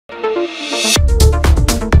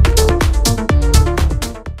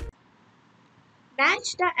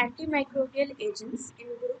Arrange the antimicrobial agents in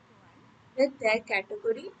group 1 with their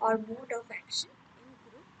category or mode of action in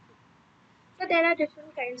group 2. So there are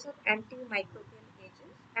different kinds of antimicrobial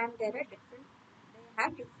agents and they have different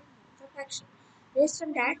modes of action. Based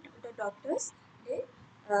on that, the doctors they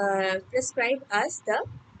prescribe us the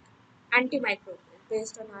antimicrobial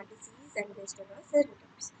based on our disease and based on our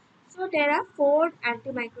symptoms. So there are four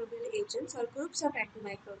antimicrobial agents or groups of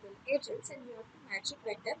antimicrobial agents and we have to match it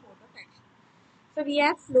with their mode of action. So we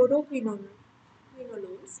have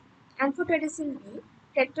fluoroquinolones, amphotericin B,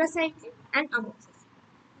 tetracycline, and amoxicillin.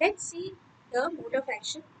 Let's see the mode of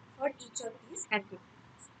action for each of these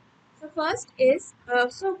antibiotics. So first is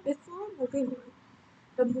before moving on,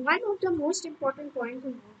 the one of the most important point to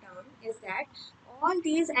note down is that all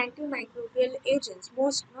these antimicrobial agents,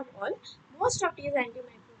 most not all, most of these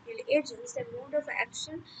antimicrobial agents, the mode of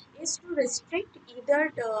action is to restrict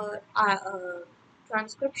either the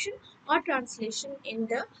transcription or translation in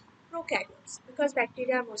the prokaryotes because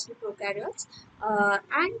bacteria are mostly prokaryotes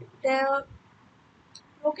and the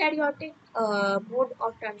prokaryotic mode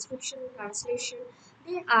of transcription translation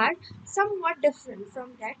they are somewhat different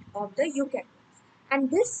from that of the eukaryotes and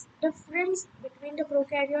this difference between the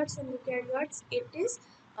prokaryotes and eukaryotes it is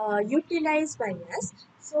utilized by us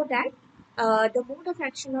so that the mode of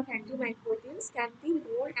action of antimicrobials can be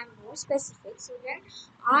more and more specific so that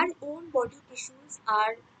our own body tissues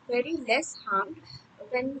are very less harmed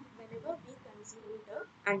whenever we consume the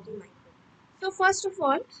antimicrobial. So first of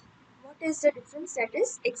all, what is the difference that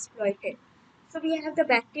is exploited? So we have the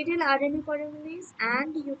bacterial RNA polymerase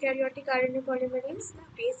and the eukaryotic RNA polymerase. The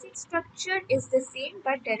basic structure is the same,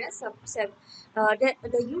 but there are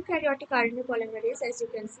the eukaryotic RNA polymerase, as you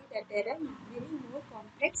can see, that there are many more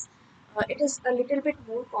complex. It is a little bit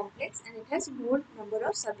more complex, and it has more number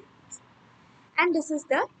of subunits. And this is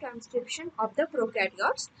the transcription of the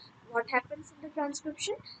prokaryotes. What happens in the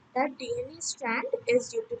transcription? That DNA strand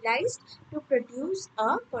is utilized to produce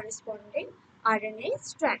a corresponding RNA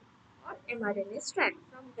strand or mRNA strand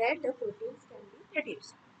from where the proteins can be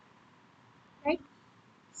produced. Right?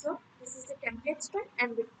 So this is the template strand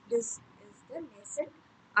and this is the nascent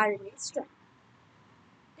RNA strand.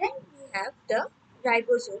 Then we have the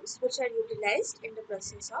ribosomes which are utilized in the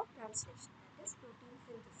process of translation, that is protein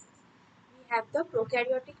synthesis. We have the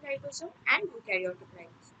prokaryotic ribosome and eukaryotic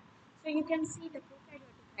ribosome. So you can see the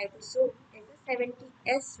prokaryotic ribosome is a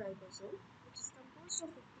 70S ribosome which is composed of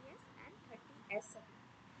 50S and 30S subunit.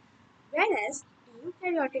 Whereas the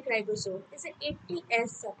eukaryotic ribosome is a 80S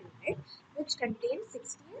subunit which contains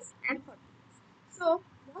 60S and 40S. So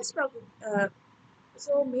most probably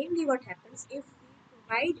so mainly what happens if we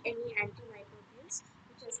provide any antimicrobials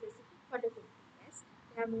which are specific for the 50S,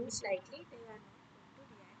 they are most likely they are not going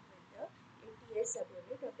to react with the 80S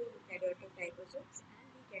subunit of the eukaryotic ribosomes and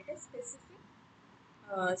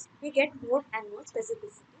we get more and more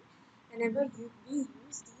specificity whenever we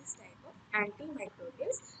use these type of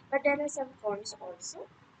antimicrobials. But there are some cons also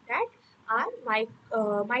that are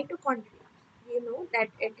mitochondria. We know that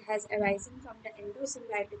it has arisen from the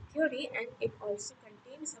endosymbiotic theory and it also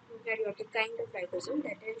contains a prokaryotic kind of ribosome,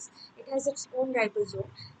 that is it has its own ribosome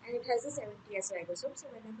and it has a 70S ribosome. So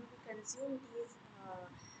whenever we consume these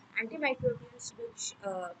antimicrobials which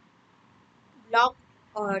block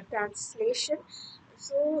translation,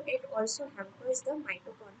 so it also hampers the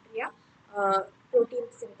mitochondria protein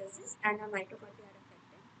synthesis and our mitochondria are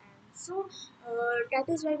affected. And so that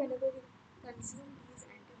is why whenever we consume these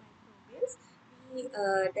antimicrobials,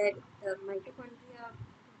 that the mitochondria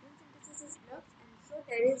protein synthesis is blocked, and so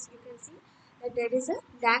you can see that there is a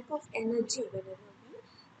lack of energy whenever we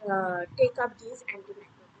take up these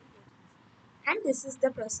antimicrobial agents. And this is the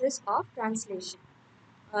process of translation,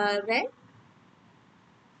 where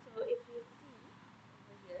so if you see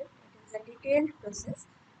over here, it is a detailed process.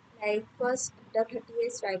 Like first, the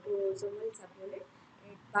 30S ribosomal subunit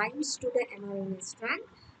it binds to the mRNA strand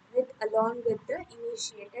along with the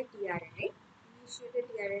initiator tRNA. Initiator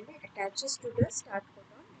tRNA attaches to the start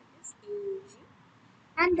codon, that is AUG.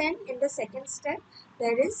 And then in the second step,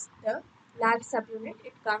 there is the large subunit.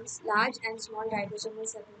 It comes large and small ribosomal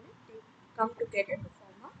subunit. They come together to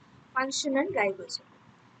form a functional ribosome.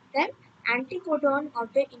 Then anticodon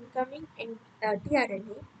of the incoming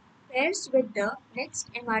tRNA pairs with the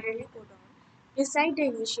next mRNA codon beside the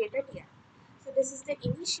initiator tRNA. So this is the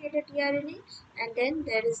initiator tRNA and then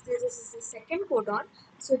this is the second codon.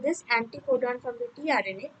 So this anticodon from the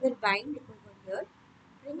tRNA will bind over here,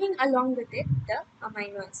 bringing along with it the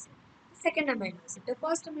amino acid. The second amino acid. The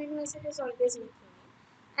first amino acid is always methionine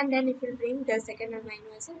and then it will bring the second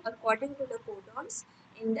amino acid according to the codons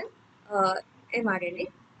in the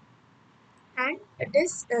mRNA. And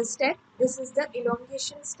this is the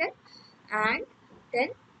elongation step, and then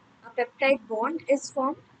a peptide bond is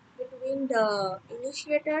formed between the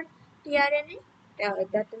initiator tRNA,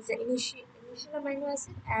 that is the initial amino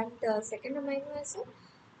acid, and the second amino acid,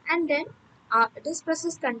 and then this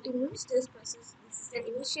process continues. This is the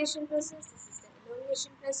initiation process, this is the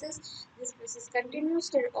elongation process. This process continues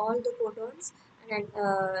till all the codons and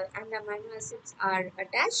amino acids are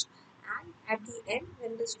attached, and at the end,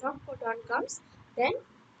 when the stop codon comes, then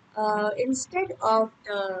instead of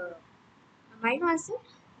the amino acid,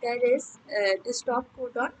 there is the stop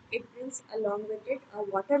codon. It brings along with it a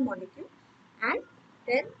water molecule, and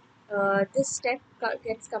then this step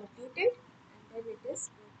gets completed, and then it is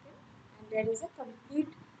broken, and there is a complete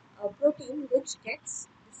protein which gets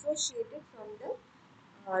dissociated from the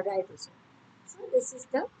ribosome. So this is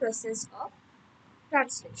the process of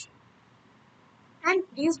translation. And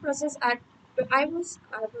these processes are, I was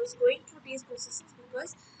going through these processes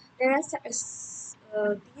because there are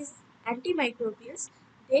these antimicrobials.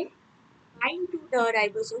 They bind to the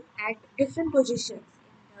ribosome at different positions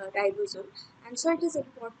in the ribosome, and so it is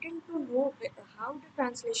important to know how the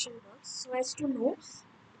translation works, so as to know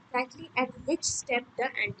exactly at which step the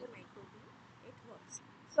antimicrobial it works.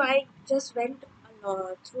 So I just went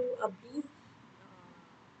through a brief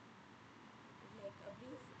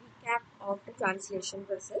recap of the translation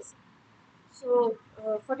process. So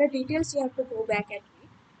for the details, you have to go back and read.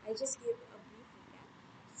 I just gave a brief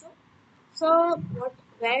recap. So what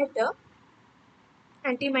were the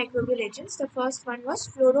antimicrobial agents? The first one was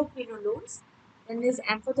fluoroquinolones, then is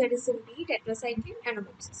amphotericin B, tetracycline, and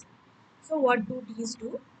amoxicillin. So what do these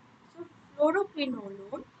do? So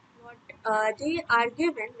fluoroquinolone, what they are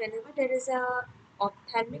given whenever there is a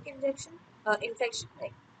ophthalmic infection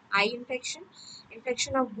like eye infection,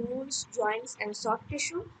 infection of bones, joints, and soft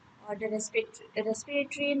tissue, or the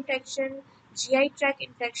respiratory infection, GI tract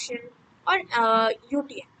infection, or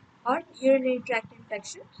UTI, or urinary tract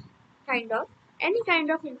infection, kind of any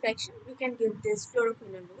kind of infection, we can give this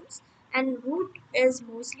fluoroquinolones. And route is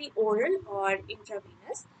mostly oral or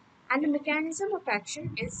intravenous, and the mechanism of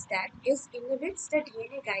action is that is inhibits the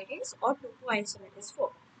DNA guidance or topoisomerase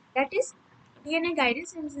 4. That is, DNA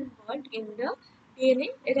guidance is involved in the DNA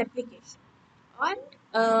replication. And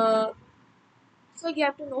so you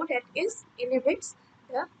have to know that is inhibits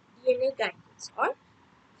the DNA guidance, or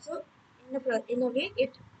so in a way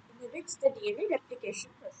it inhibits the DNA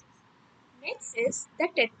replication process. Next is the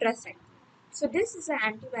tetracycline. So this is an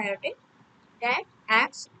antibiotic that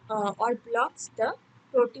acts or blocks the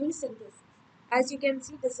protein synthesis. As you can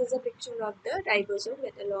see, this is a picture of the ribosome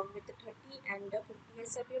with along with the 30 and the 50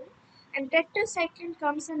 subunit. And tetracycline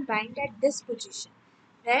comes and bind at this position,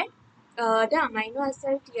 where the amino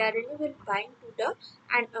acid tRNA will bind to the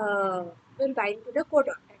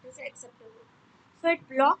codon. That is acceptable. So it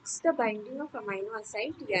blocks the binding of amino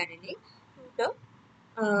acid tRNA to the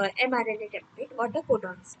mRNA template or the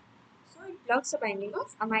codons. So it blocks the binding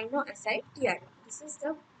of amino acid tRNA. This is the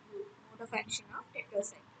mode of action of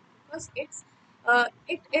tetracycline, because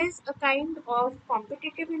it is a kind of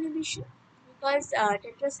competitive inhibition, because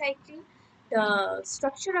tetracycline, the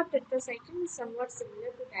structure of tetracycline is somewhat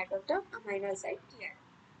similar to that of the amino acid tRNA.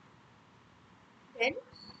 Then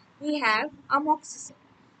we have amoxicillin.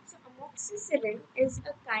 So amoxicillin is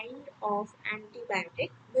a kind of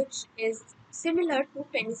antibiotic which is similar to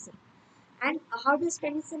penicillin. And how does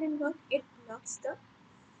penicillin work? It blocks the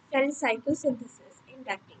cell cycle synthesis in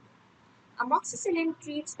bacteria. Amoxicillin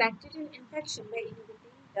treats bacterial infection by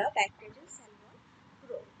inhibiting the bacterial cell wall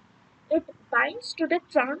growth. It binds to the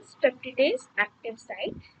transpeptidase active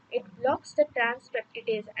site, it blocks the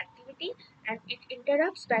transpeptidase activity, and it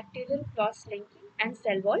interrupts bacterial cross linking and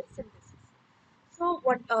cell wall synthesis. So,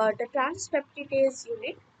 what the transpeptidase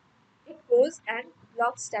unit, it goes and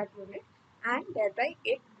blocks that unit, and thereby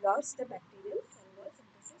it blocks the bacterial cell wall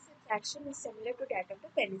synthesis. Its action is similar to that of the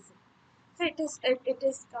penicillin. So it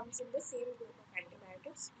is comes in the same group of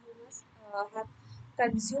antibiotics. You must have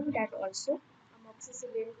consumed that also.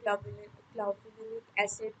 Amoxicillin, clavulanic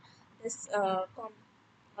acid. This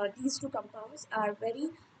these two compounds are very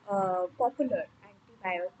popular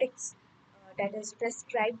antibiotics that is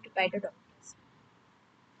prescribed by the doctors.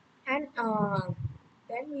 And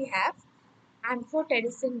then we have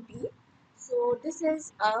amphotericin B. So this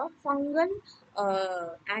is a fungal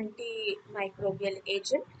antimicrobial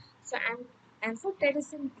agent. So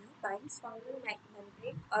amphotericin B binds fungal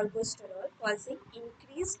membrane ergosterol, causing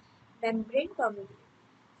increased membrane permeability.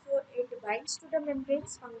 So it binds to the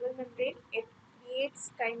membranes, fungal membrane. It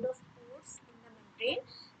creates kind of pores in the membrane,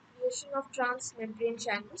 creation of transmembrane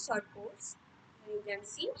channels or pores, you can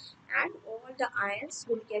see, and all the ions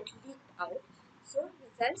will get leaked out. So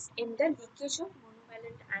results in the leakage of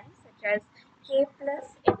monovalent ions such as K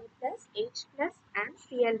plus, Na plus, H plus, and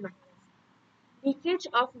Cl minus. Leakage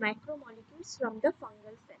of macromolecules from the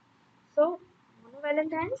fungal cell. So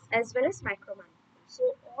monovalent ions as well as macromolecules.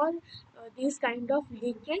 So all these kind of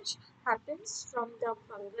leakage happens from the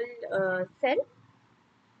fungal cell,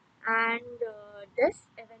 and this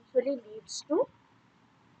eventually leads to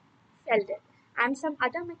cell death. And some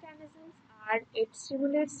other mechanisms are it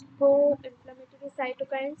stimulates pro-inflammatory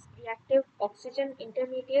cytokines, reactive oxygen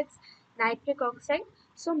intermediates, nitric oxide,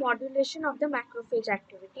 so modulation of the macrophage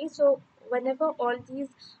activity. So whenever all these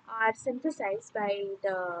are synthesized by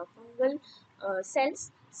the fungal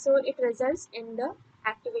cells, so it results in the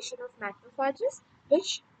activation of macrophages,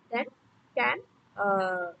 which then can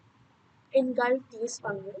uh, engulf these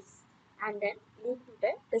fungus and then lead to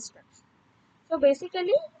their destruction. So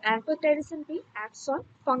basically, amphotericin B acts on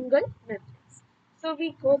fungal membranes. So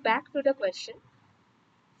we go back to the question.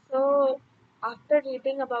 So after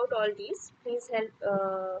reading about all these, please you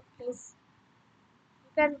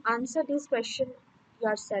can answer this question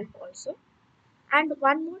yourself also. And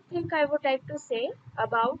one more thing I would like to say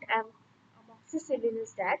about amoxicillin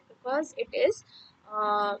is that because it is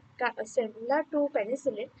similar to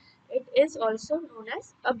penicillin, it is also known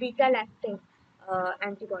as a beta-lactam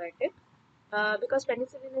antibiotic because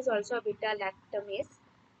penicillin is also a beta-lactamase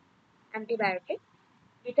antibiotic,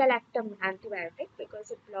 beta-lactam antibiotic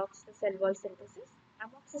because it blocks the cell wall synthesis.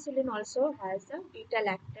 Amoxicillin also has a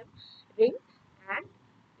beta-lactam ring and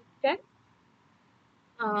it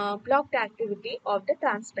can block the activity of the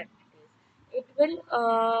transpeptidase. It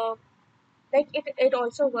will it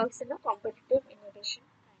also works in a competitive inhibition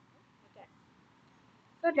kind of mechanism.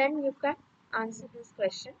 So then you can answer this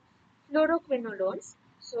question. Fluoroquinolones.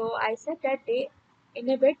 So I said that they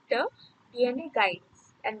inhibit the DNA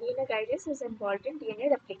guidance, and DNA guidance is involved in DNA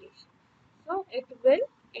replication. So it will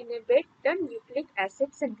inhibit the nucleic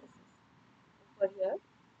acid synthesis. Over here,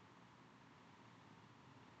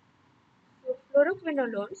 so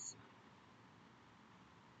fluoroquinolones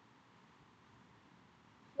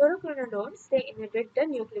they inhibit the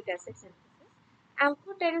nucleic acid synthesis.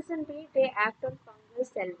 Amphotericin B they act on fungal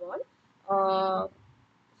cell wall.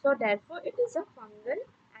 So therefore, it is a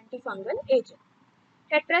antifungal agent.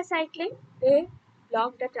 Tetracycline, they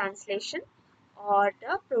block the translation or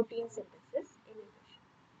the protein synthesis inhibition.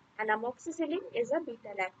 And amoxicillin is a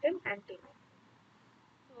beta-lactam antiviral.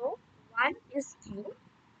 So one is Q,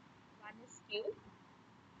 one is Q,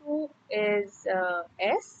 two is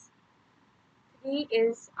S, three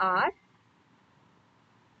is R.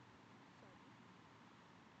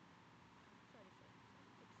 Sorry,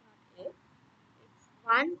 it's not A. It's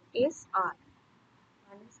one is R.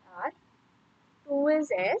 One is R. Two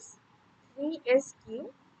is S. Three is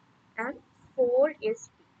Q. And 4 is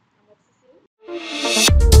P.